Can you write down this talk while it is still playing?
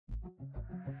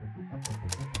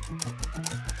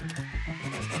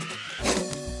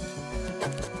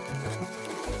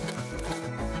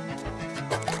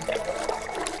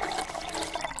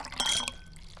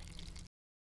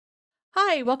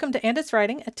Hi, welcome to And It's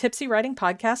Writing, a tipsy writing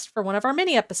podcast for one of our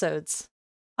mini episodes.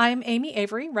 I'm Amy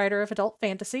Avery, writer of adult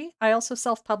fantasy. I also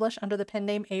self-publish under the pen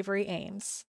name Avery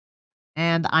Ames.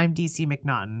 And I'm D.C.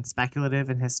 McNaughton, speculative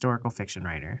and historical fiction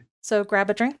writer. So grab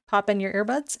a drink, pop in your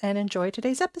earbuds, and enjoy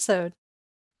today's episode.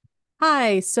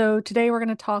 Hi, so today we're going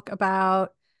to talk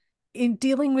about in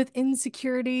dealing with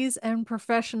insecurities and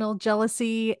professional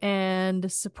jealousy and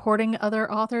supporting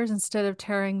other authors instead of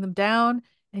tearing them down.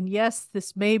 And yes,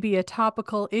 this may be a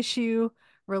topical issue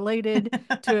related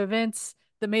to events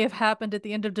that may have happened at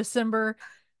the end of December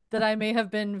that I may have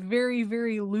been very,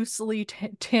 very loosely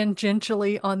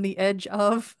tangentially on the edge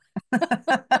of.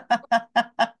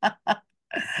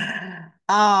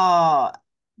 Oh,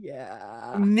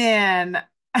 Yeah. man.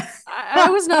 I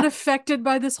was not affected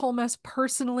by this whole mess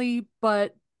personally,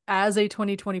 but as a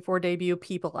 2024 debut,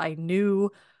 people I knew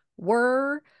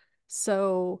were.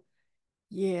 So,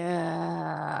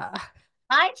 yeah.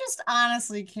 I just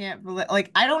honestly can't believe,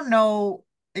 I don't know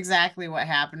exactly what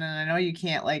happened, and I know you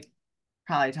can't,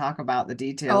 probably talk about the Oh,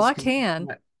 details. I can.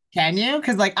 Can you?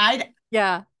 Because,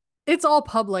 Yeah. It's all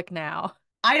public now.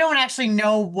 I don't actually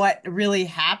know what really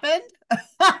happened.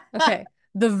 Okay.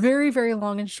 The very, very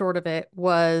long and short of it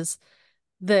was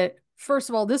that, first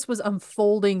of all, this was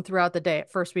unfolding throughout the day.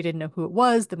 At first, we didn't know who it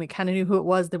was. Then we kind of knew who it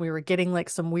was. Then we were getting like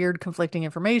some weird conflicting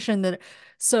information that,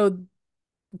 so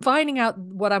finding out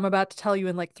what I'm about to tell you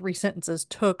in like three sentences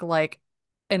took like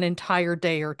an entire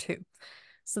day or two.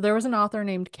 So there was an author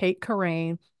named Kate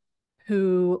Carane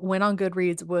who went on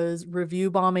Goodreads, was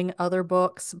review bombing other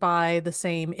books by the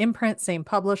same imprint, same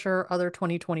publisher, other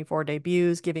 2024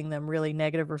 debuts, giving them really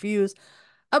negative reviews,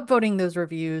 upvoting those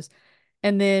reviews,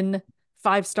 and then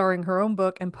five-starring her own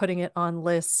book and putting it on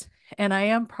lists. And I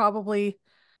am probably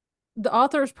the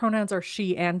author's pronouns are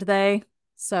she and they,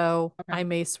 so Okay. I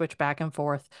may switch back and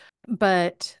forth,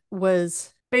 but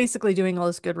was basically doing all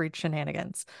this Goodreads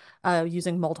shenanigans,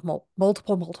 using multiple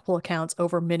accounts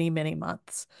over many, many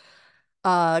months.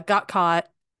 Got caught.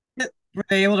 Were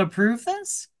they able to prove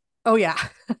this? Oh yeah,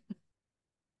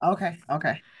 Okay,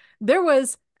 okay. there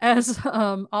was as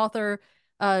author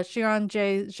Xiran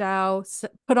J. Zhao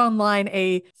put online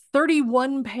a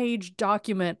 31-page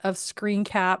document of screen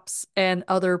caps and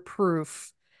other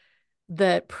proof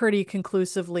that pretty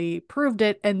conclusively proved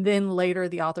it. And then later,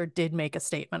 the author did make a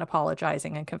statement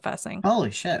apologizing and confessing. Holy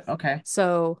shit. Okay.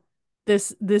 So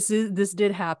this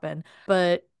did happen,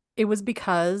 but it was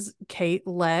because Kate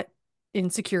let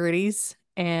insecurities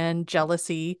and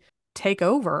jealousy take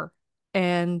over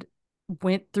and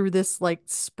went through this like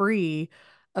spree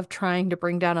of trying to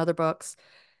bring down other books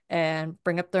and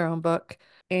bring up their own book.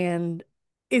 And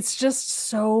it's just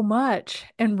so much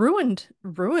and ruined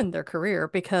their career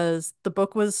because the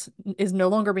book was is no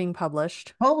longer being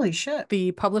published. Holy shit.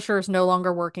 The publisher is no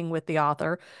longer working with the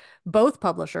author. Both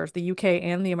publishers, the UK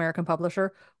and the American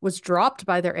publisher, was dropped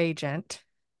by their agent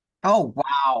Oh,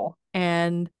 wow.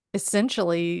 and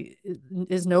essentially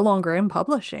is no longer in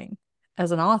publishing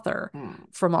as an author Hmm.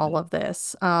 from all of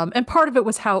this. And part of it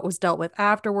was how it was dealt with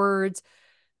afterwards.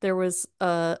 There was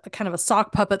a kind of a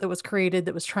sock puppet that was created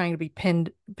that was trying to be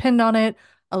pinned on it.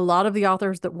 A lot of the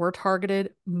authors that were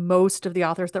targeted, most of the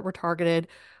authors that were targeted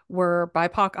were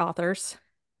BIPOC authors.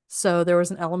 So there was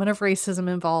an element of racism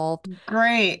involved.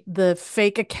 Great. The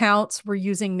fake accounts were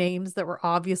using names that were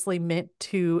obviously meant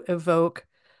to evoke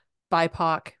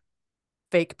BIPOC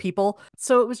fake people.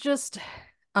 So it was just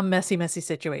a messy, messy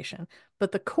situation.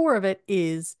 But the core of it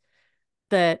is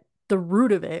that the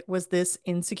root of it was this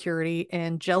insecurity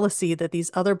and jealousy that these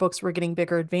other books were getting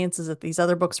bigger advances, that these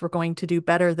other books were going to do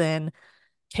better than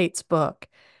Kate's book.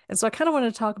 And so I kind of want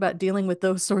to talk about dealing with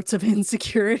those sorts of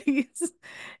insecurities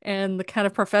and the kind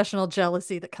of professional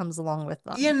jealousy that comes along with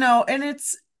them. And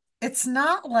it's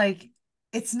not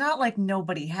like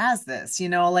nobody has this,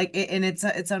 and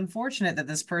it's unfortunate that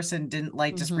this person didn't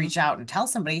just Mm-hmm. reach out and tell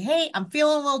somebody, "Hey, I'm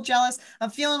feeling a little jealous. I'm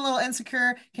feeling a little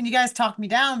insecure. Can you guys talk me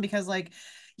down?" Because I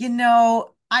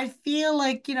feel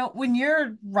like, when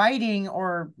you're writing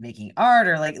or making art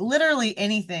or like literally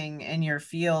anything in your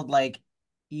field,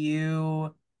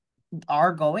 you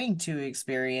are going to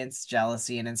experience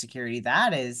jealousy and insecurity.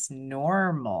 That is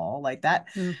normal.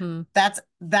 Mm-hmm.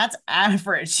 That's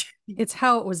average. It's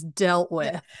how it was dealt Yeah.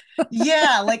 with.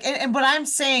 Yeah, but I'm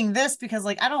saying this because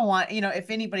I don't want, if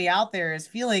anybody out there is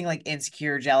feeling like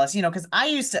insecure, jealous, because I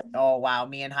used to, oh wow,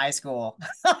 me in high school.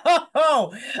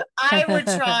 Oh, I would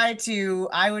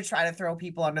try to throw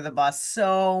people under the bus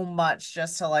so much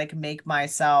just to make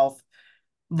myself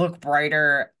look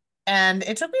brighter. And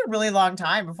it took me a really long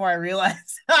time before I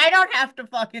realized I don't have to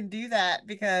fucking do that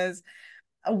because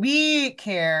we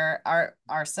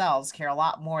ourselves care a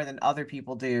lot more than other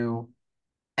people do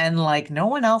and like no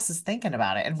one else is thinking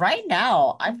about it. And right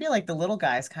now, I feel like the little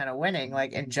guy's kind of winning.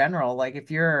 Like in general, like if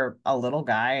you're a little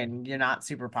guy and you're not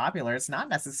super popular, it's not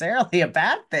necessarily a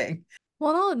bad thing.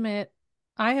 Well, I'll admit,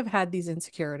 I have had these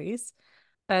insecurities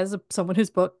as someone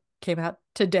whose book came out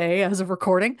today as of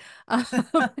recording. Um,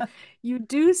 you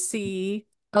do see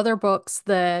other books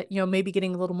that, maybe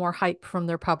getting a little more hype from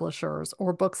their publishers,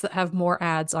 or books that have more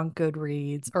ads on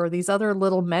Goodreads, or these other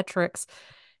little metrics.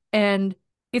 And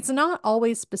it's not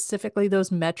always specifically those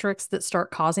metrics that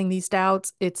start causing these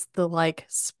doubts. It's the like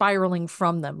spiraling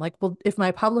from them. Like, well, if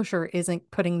my publisher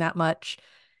isn't putting that much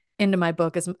into my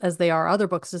book as they are other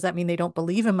books, does that mean they don't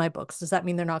believe in my books? Does that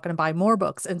mean they're not going to buy more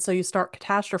books? And so you start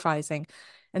catastrophizing,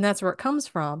 and that's where it comes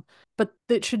from. But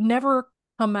it should never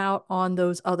come out on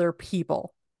those other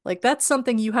people. Like, that's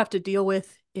something you have to deal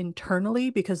with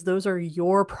internally, because those are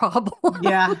your Yeah.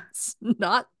 problems.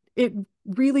 Not, it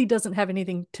really doesn't have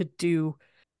anything to do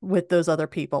with those other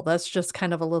people. That's just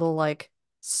kind of a little like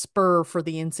spur for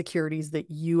the insecurities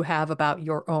that you have about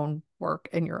your own work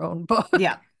and your own book.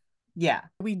 Yeah. Yeah.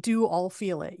 We do all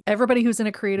feel it. Everybody who's in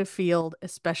a creative field,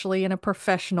 especially in a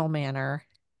professional manner,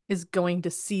 is going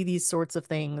to see these sorts of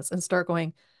things and start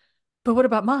going, but what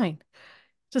about mine?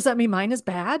 Does that mean mine is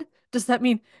bad? Does that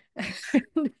mean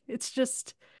it's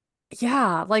just,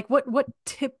 yeah, like what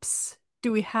tips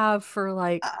do we have for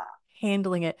like Uh,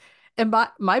 handling it? And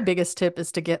my biggest tip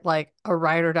is to get like a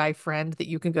ride or die friend that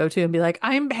you can go to and be like,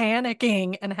 I'm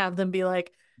panicking, and have them be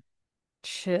like,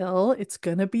 chill, it's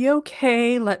gonna be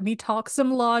okay. Let me talk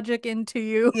some logic into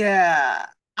you. Yeah.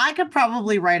 I could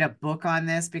probably write a book on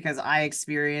this because I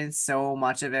experienced so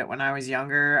much of it when I was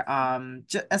younger.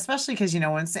 Especially because,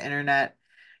 once the internet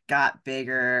got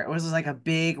bigger, it was like a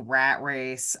big rat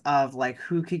race of like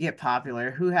who could get popular,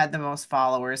 who had the most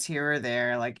followers here or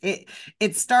there. Like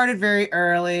it started very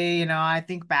early, I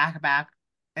think back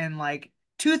in like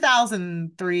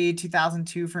 2003,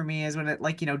 2002 for me is when it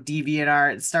like,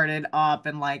 DeviantArt started up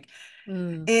and like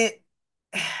Mm. it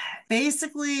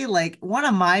basically like one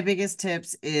of my biggest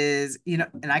tips is,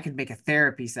 and I could make a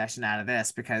therapy session out of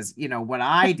this because, what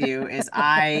I do is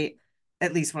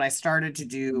at least what I started to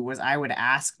do was I would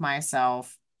ask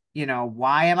myself,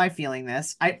 why am I feeling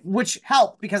this? Which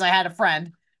helped because I had a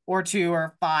friend or two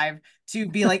or five to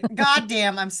be like, God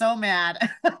damn, I'm so mad.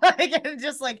 Like, and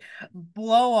just like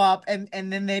blow up. And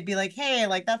then they'd be like, hey,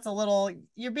 like,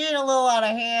 you're being a little out of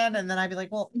hand. And then I'd be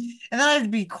like, well, and then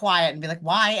I'd be quiet and be like,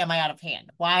 why am I out of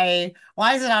hand? Why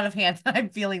is it out of hand that I'm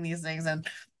feeling these things? And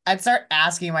I'd start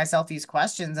asking myself these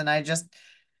questions. And I just,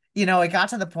 it got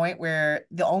to the point where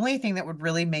the only thing that would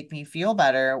really make me feel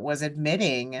better was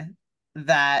admitting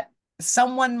that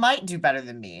someone might do better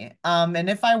than me. And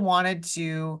if I wanted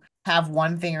to have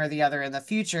one thing or the other in the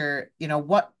future,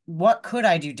 what could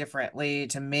I do differently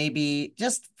to maybe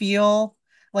just feel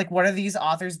like what are these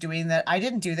authors doing that I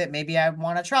didn't do that maybe I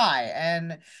want to try?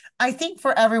 And I think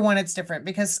for everyone it's different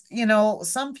because,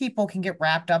 some people can get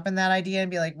wrapped up in that idea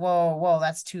and be like, whoa, whoa,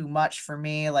 that's too much for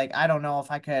me. Like, I don't know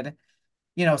if I could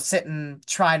sit and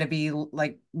try to be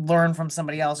like learn from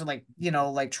somebody else or like,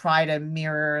 like try to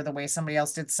mirror the way somebody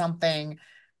else did something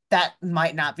that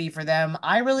might not be for them.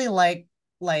 I really like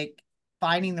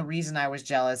finding the reason I was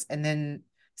jealous and then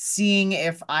seeing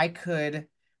if I could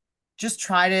just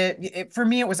try to for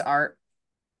me it was art.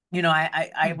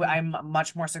 Mhm. I'm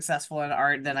much more successful in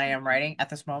art than I am writing at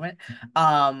this moment.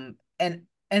 And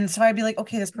so I'd be like,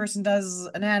 okay, this person does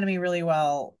anatomy really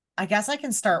well. I guess I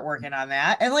can start working on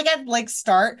that. And like I'd like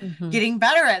start Mhm. getting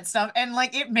better at stuff. And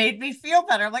like it made me feel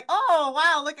better. I'm like, oh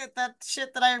wow, look at that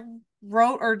shit that I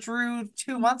wrote or drew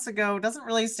 2 months ago. Doesn't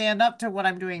really stand up to what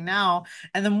I'm doing now.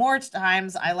 And the more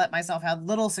times I let myself have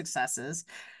little successes,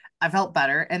 I felt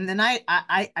better. And then I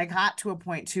got to a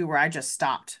point too where I just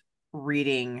stopped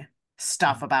reading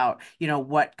stuff about,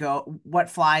 what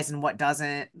flies and what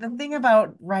doesn't. The thing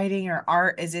about writing or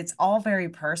art is it's all very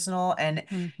personal and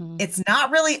Mhm. it's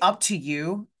not really up to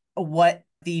you what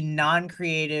the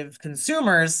non-creative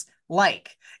consumers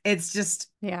like. It's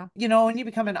just Yeah. when you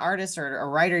become an artist or a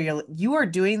writer, you are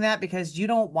doing that because you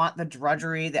don't want the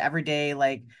drudgery, the everyday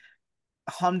like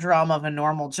humdrum of a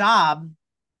normal job,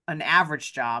 an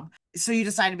average job. So you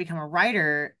decide to become a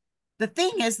writer. The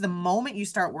thing is, the moment you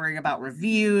start worrying about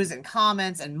reviews and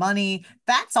comments and money,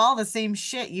 that's all the same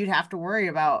shit you'd have to worry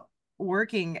about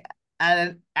working at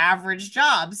an average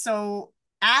job. So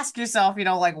ask yourself,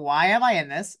 like, why am I in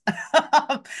this?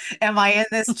 Am I in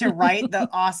this to write the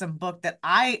awesome book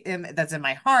that's in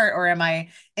my heart, or am I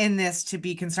in this to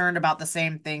be concerned about the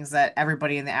same things that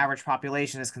everybody in the average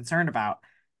population is concerned about?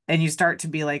 And you start to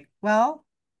be like, well,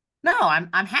 No, I'm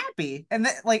happy. And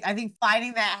that, like, I think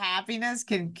finding that happiness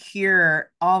can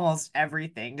cure almost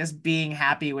everything. Just being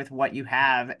happy with what you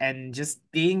have and just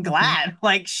being Hmm. glad.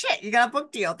 Like, shit, you got a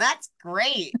book deal. That's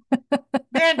great.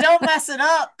 Man, don't mess it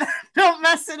up. Don't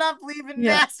mess it up leaving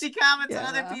Yeah. nasty comments on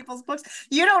other Yeah. people's books.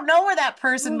 You don't know where that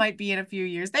person might be in a few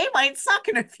years. They might suck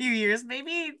in a few years.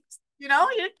 Maybe, you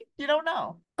don't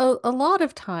know. A lot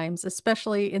of times,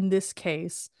 especially in this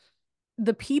case,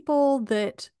 the people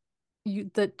that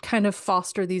kind of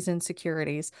foster these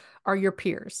insecurities are your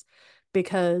peers.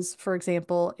 Because, for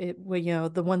example,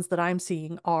 the ones that I'm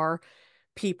seeing are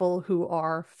people who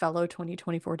are fellow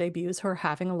 2024 debuts who are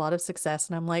having a lot of success.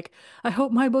 And I'm like, I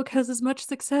hope my book has as much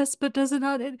success, but does it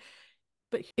not?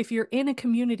 But if you're in a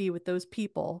community with those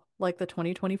people, like the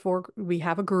 2024, we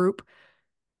have a group,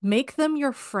 make them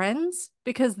your friends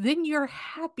because then you're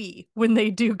happy when they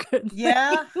do good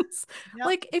Yeah. things. Yep.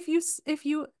 Like if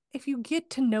you get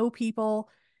to know people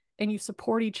and you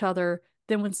support each other,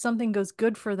 then when something goes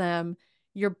good for them,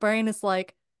 your brain is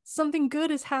like something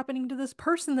good is happening to this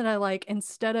person that I like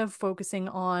instead of focusing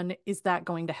on is that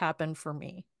going to happen for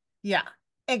me. Yeah,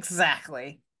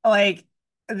 exactly. Like,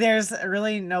 there's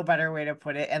really no better way to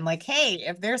put it. And like, hey,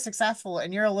 if they're successful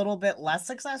and you're a little bit less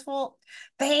successful,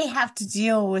 they have to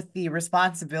deal with the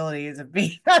responsibilities of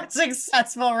being a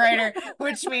successful writer,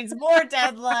 which means more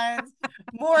deadlines,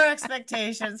 more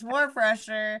expectations, more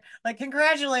pressure. Like,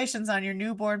 congratulations on your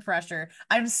newborn pressure.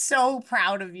 I'm so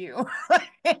proud of you.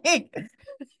 Like,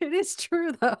 It is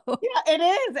true though. yeah, it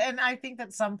is. And I think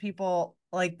that some people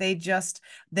like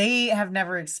they have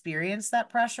never experienced that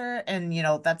pressure. And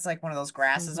that's like one of those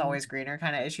grass is Hmm. always greener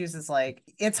kind of issues. It's like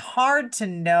it's hard to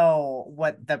know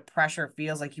what the pressure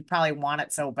feels like. You probably want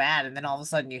it so bad, and then all of a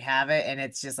sudden you have it, and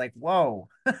it's just like, whoa,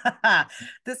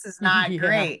 this is not Yeah.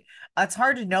 great. It's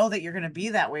hard to know that you're gonna be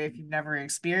that way if you've never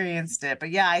experienced it.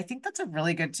 But yeah, I think that's a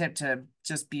really good tip to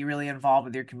just be really involved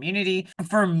with your community.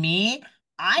 For me,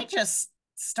 I just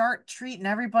start treating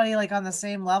everybody like on the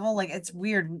same level. Like it's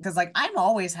weird because like I'm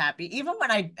always happy, even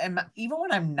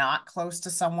when I'm not close to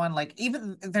someone, like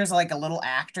even if there's like a little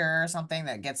actor or something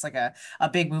that gets like a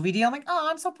big movie deal. I'm like, oh,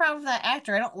 I'm so proud of that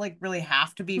actor. I don't like really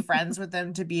have to be friends with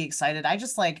them to be excited. I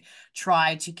just like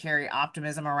try to carry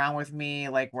optimism around with me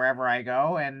like wherever I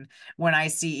go. And when I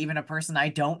see even a person I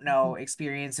don't know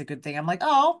experience a good thing, I'm like,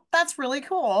 oh, that's really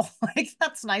cool. Like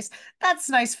that's nice. That's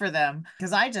nice for them.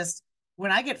 Because I just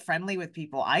when I get friendly with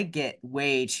people, I get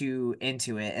way too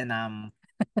into it. And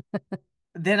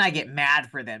then I get mad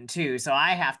for them too. So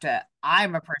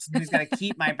I'm a person who's got to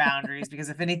keep my boundaries because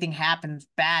if anything happens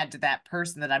bad to that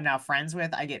person that I'm now friends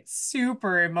with, I get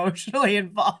super emotionally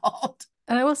involved.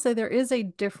 And I will say there is a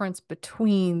difference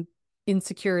between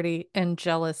insecurity and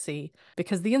jealousy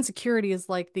because the insecurity is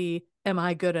like the am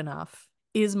I good enough?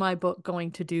 Is my book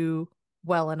going to do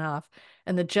well enough?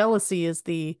 And the jealousy is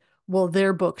the well,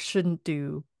 their book shouldn't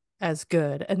do as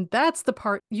good. And that's the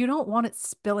part you don't want it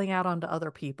spilling out onto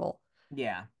other people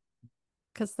Yeah.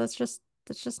 because that's just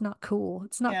not cool.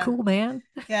 It's not Yeah. cool, man.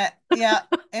 Yeah. Yeah.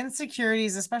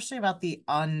 Insecurities, especially about the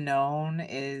unknown,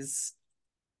 is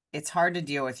it's hard to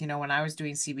deal with. When I was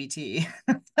doing CBT,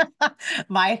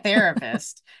 my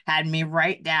therapist had me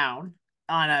write down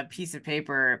on a piece of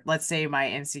paper, let's say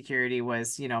my insecurity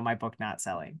was, my book not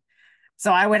selling.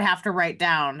 So I would have to write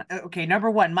down, okay, number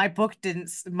one, my book didn't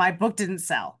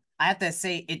sell. I have to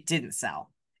say it didn't sell.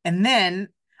 And then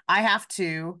I have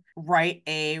to write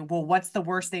well, what's the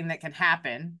worst thing that can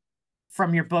happen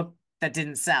from your book that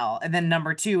didn't sell? And then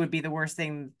number two would be the worst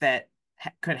thing that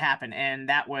could happen. And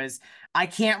that was, I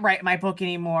can't write my book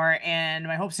anymore, and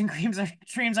my hopes and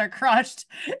dreams are crushed,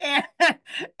 and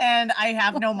and I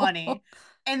have no money.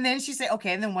 And then she said,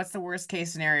 okay, and then what's the worst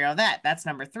case scenario of that? That's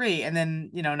number three. And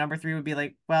then, number three would be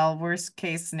like, well, worst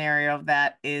case scenario of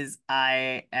that is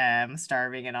I am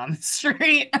starving and on the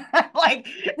street. Like,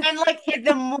 and like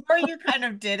the more you kind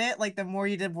of did it, like the more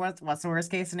you did what's the worst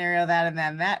case scenario of that and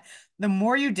then that, the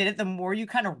more you did it, the more you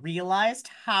kind of realized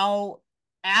how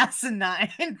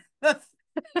asinine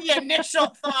the initial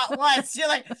thought was.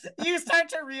 You start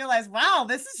to realize, wow,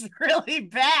 this is really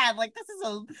bad. Like this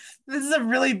is a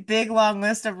really big long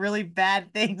list of really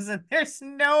bad things, and there's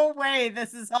no way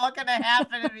this is all gonna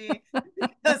happen to me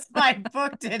because my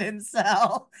book didn't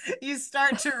sell. You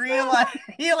start to realize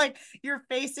you're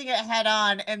facing it head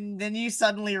on, and then you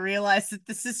suddenly realize that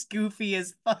this is goofy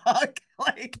as fuck.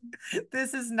 Like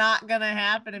this is not gonna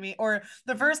happen to me. Or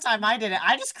the first time I did it,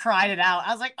 I just cried it out.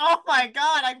 I was like, oh my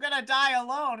God, I'm gonna die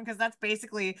alone. Because that's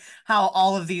basically how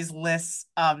all of these lists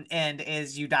end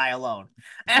is you die alone.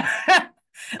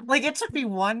 Like it took me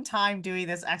one time doing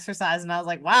this exercise and I was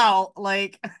like, wow,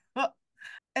 like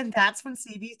And that's when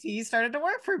CBT started to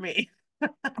work for me.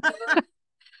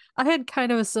 I had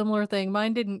kind of a similar thing.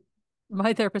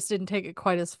 My therapist didn't take it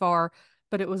quite as far,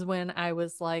 but it was when I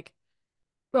was like,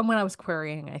 well, when I was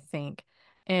querying, I think.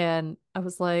 And I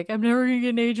was like, I'm never gonna get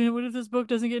an agent. What if this book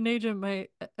doesn't get an agent? My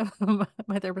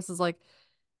therapist is like,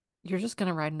 you're just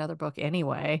gonna write another book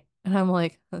anyway. And I'm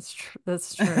like, that's true.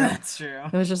 That's true. That's true.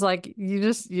 It was just like, you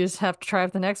just have to try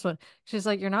out the next one. She's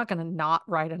like, you're not gonna not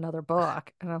write another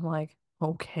book. And I'm like,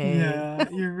 okay. Yeah,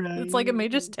 you're It's like it may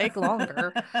right. just take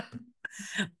longer.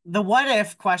 The what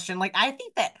if question, like I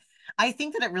think that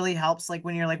it really helps like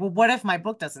when you're like, well, what if my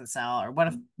book doesn't sell or what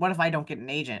if I don't get an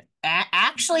agent?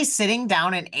 Actually sitting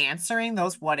down and answering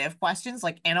those what if questions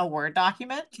like in a Word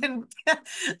document can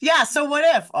yeah, so what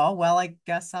if? Oh, well, I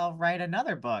guess I'll write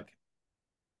another book.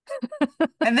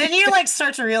 And then you like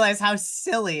start to realize how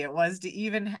silly it was to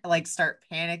even like start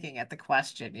panicking at the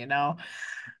question, you know?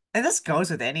 And this goes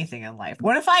with anything in life.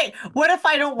 What if I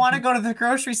don't want to Mhm. go to the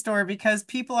grocery store because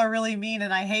people are really mean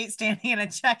and I hate standing in a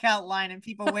checkout line and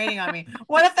people waiting on me?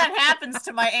 What if that happens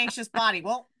to my anxious body?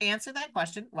 Well, answer that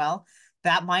question. Well,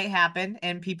 that might happen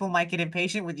and people might get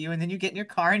impatient with you and then you get in your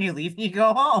car and you leave and you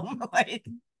go home. Like,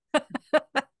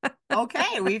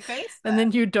 okay, we faced And that.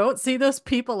 then you don't see those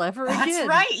people ever That's again.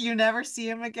 right. You never see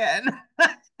him again.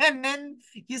 And then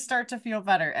you start to feel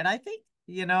better. And I think,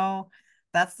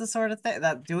 that's the sort of thing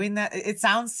that doing that, it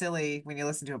sounds silly when you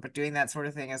listen to it, but doing that sort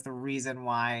of thing is the reason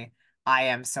why I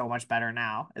am so much better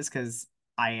now, is because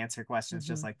I answer questions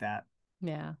just Hmm. like that.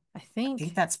 Yeah, I I think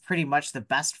think, that's pretty much the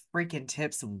best freaking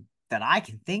tips that I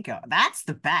can think of. That's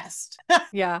the best.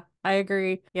 yeah, I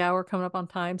agree. Yeah, we're coming up on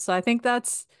time. So I think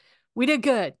we did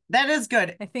good. That is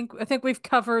good. I think we've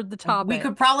covered the We could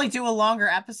topic. probably do a longer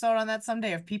episode on that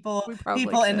someday if people We probably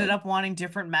people ended could. up wanting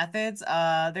different methods.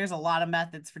 There's a lot of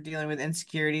methods for dealing with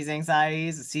insecurities,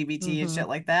 anxieties, CBT and Hmm. shit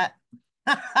like that.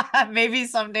 Maybe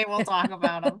someday we'll talk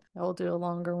about them. I'll do a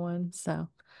longer one. So,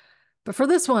 but for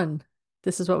this one,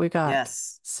 this is what we got.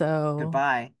 Yes. So,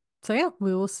 Goodbye. so yeah,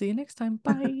 we will see you next time.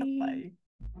 Bye.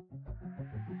 Bye.